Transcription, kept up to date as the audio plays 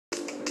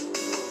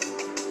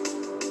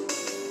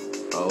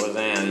what's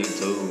down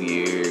YouTube,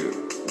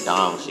 yeah.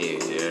 Dog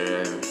shit,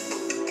 yeah.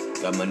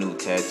 Got my new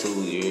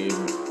tattoo, yeah.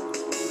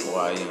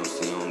 Boy, you don't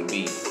see on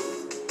beat.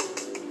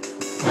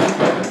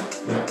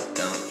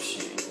 Dumb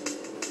shit.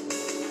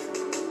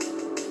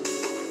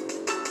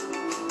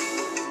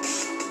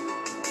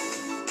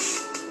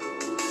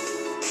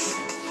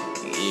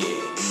 Yeah,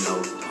 you know,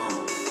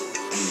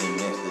 even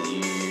next to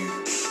you.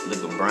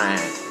 Look at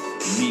Brian.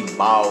 Me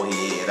bald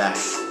head,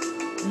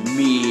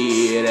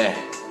 me that.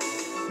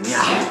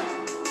 Yeah.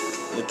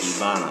 Look at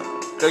Ivana.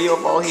 Girl, your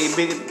forehead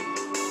bigger.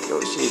 Yo,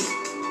 shit.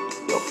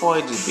 Your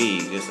forehead just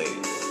big. Just like,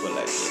 put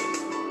like that.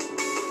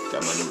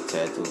 Got my new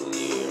tattoo,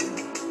 yeah.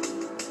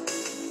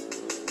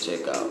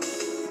 Check out.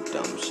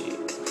 Dumb shit.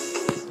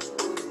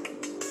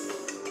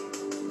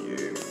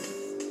 Yeah.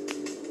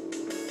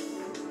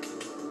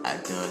 I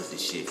does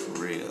this shit for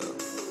real.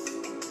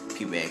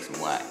 People ask me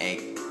why I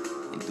act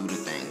and do the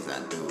things I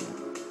do.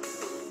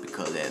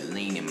 Because that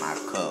lean in my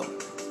cup.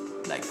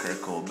 Like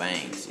Kurt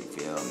Cobain, you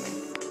feel me?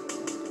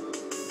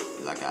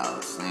 Like I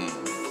was saying,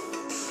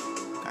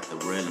 got the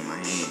real in my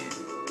hand.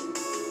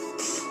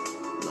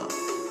 Look,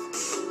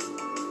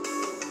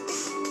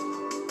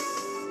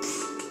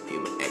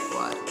 people act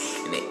white,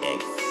 and they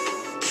act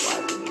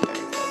white for the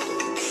things I do.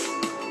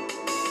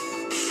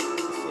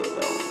 I said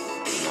though,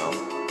 you know,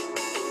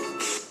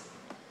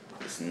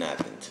 it's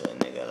nothing to a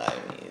nigga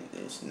like me.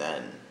 It's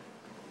nothing.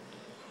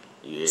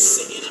 Yeah.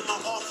 Sitting in my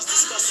office,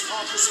 discussing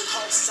office and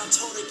costs. I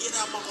told her, get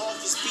out my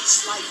office,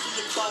 beach like we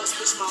the boss,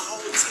 bitch. My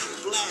whole team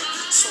black,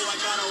 so I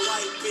got a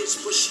white bitch,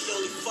 but she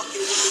only fucking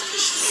with me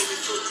cause she made me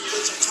filthy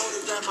rich. I told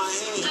her grab my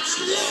hand,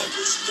 she laughed,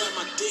 but she grabbed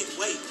my dick.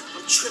 Wait,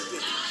 I'm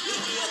tripping.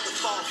 Meet me at the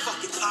fall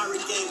fucking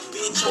pirate game,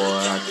 bitch. Boy,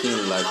 I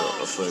can't like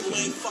a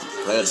fucking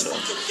pleasure.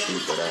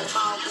 Keep it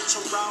out. Bitch,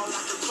 I'm raw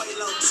like a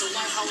Quelo, so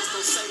white hoes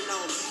don't say no.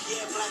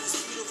 Yeah, black is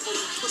beautiful,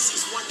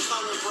 pussy's one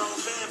color, bro.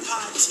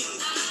 Vampire teeth,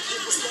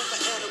 it was never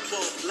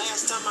edible.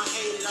 Last time I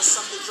ate it, I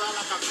sucked it dry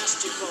like a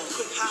vegetable.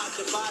 Quick hide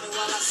the body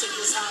while I sip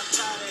this hot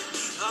toddy.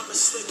 I'm a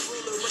slick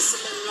ruler,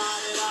 whistling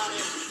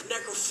lottie.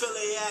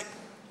 Necrophiliac.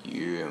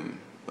 Yeah,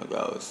 like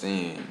I was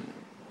saying,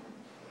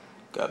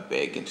 got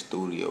back in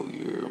studio,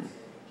 yeah.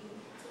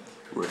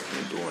 Working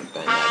and doing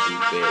things I do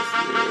best,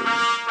 yeah.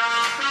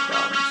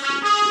 Starting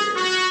shit,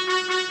 yeah.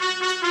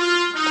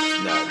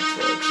 It's not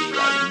until a G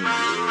like me,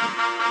 yeah.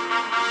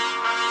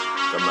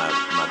 Got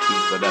my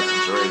piece for that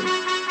for Drivn.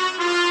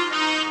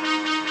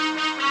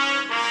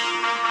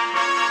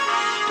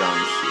 Dumb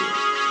shit.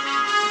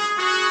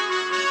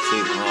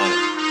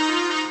 600.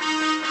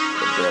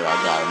 But then I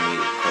gotta meet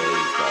a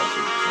crazy stuff to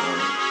the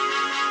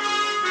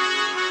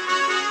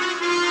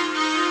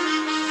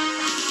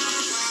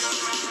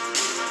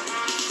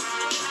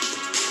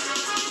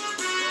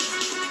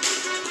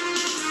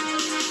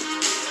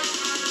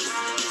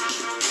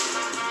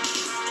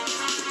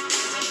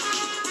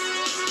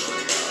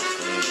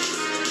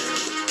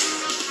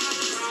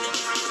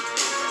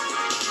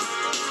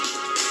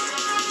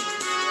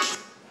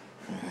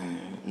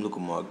Look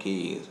at my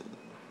kids.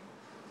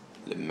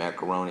 The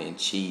macaroni and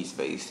cheese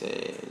face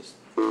ass.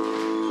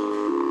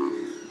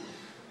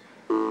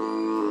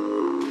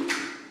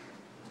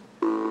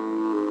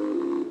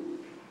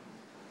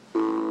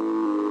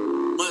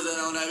 What's that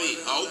on that beat?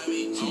 Oh.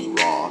 Too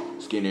raw.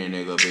 Skinny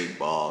nigga, big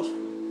balls.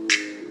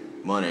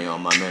 Money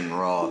on my men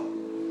raw.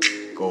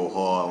 Go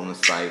hard on the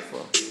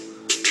cipher.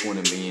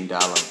 $20 million a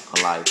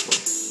lifer.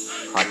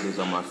 Crotches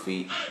on my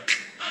feet.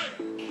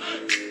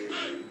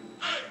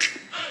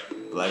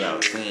 Like I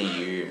was saying,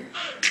 you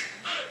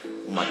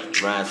I'm about to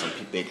drive some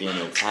people at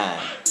Glen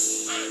time.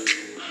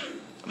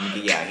 I'm gonna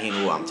give y'all a hint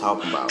of what I'm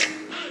talking about.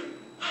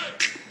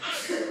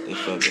 They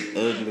fucking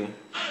ugly.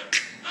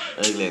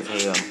 Ugly as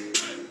hell.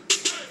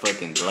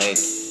 Fucking black.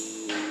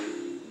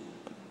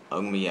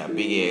 I'm gonna give y'all a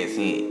big ass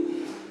hint.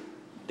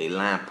 They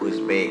line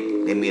pushed back.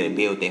 They made a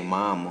deal with their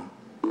mama.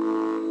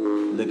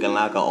 Looking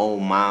like an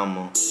old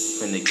mama.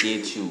 Finna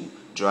get you.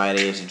 Dried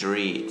ass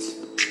dreads.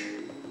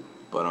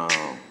 But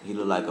he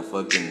look like a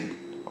fucking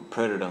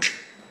predator.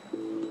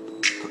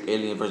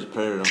 Alien vs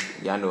Predator.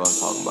 Y'all know what I'm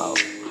talking about.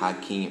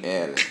 Hakeem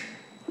Allen.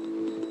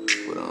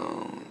 But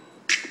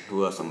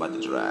who else I'm about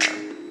to drive?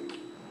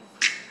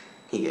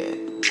 He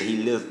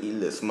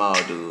little small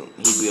dude.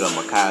 He beat up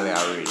Macaulay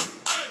already.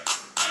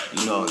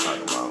 You know what I'm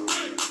talking about.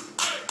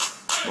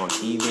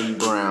 Marquise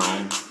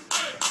Brown.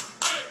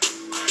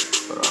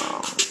 But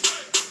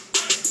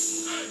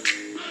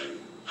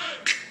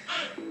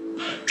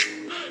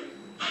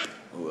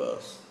who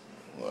else?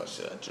 Who else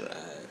should I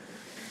drive?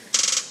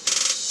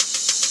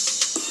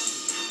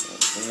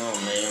 Come on,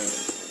 man.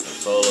 I'm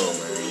solo,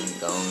 man.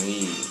 Don't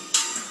need.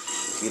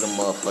 See the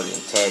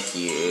motherfucking tattoo,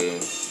 yeah.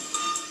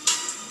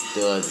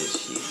 Does this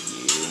shit,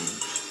 yeah.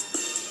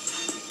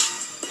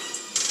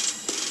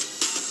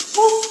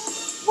 Whoop,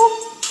 whoop.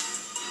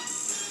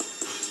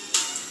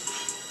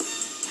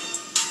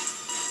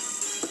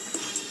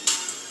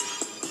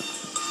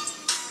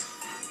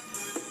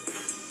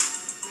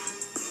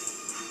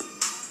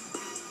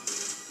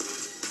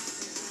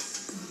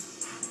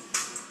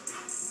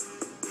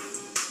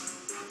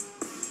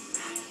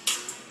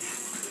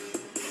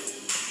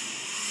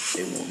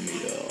 They want me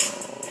to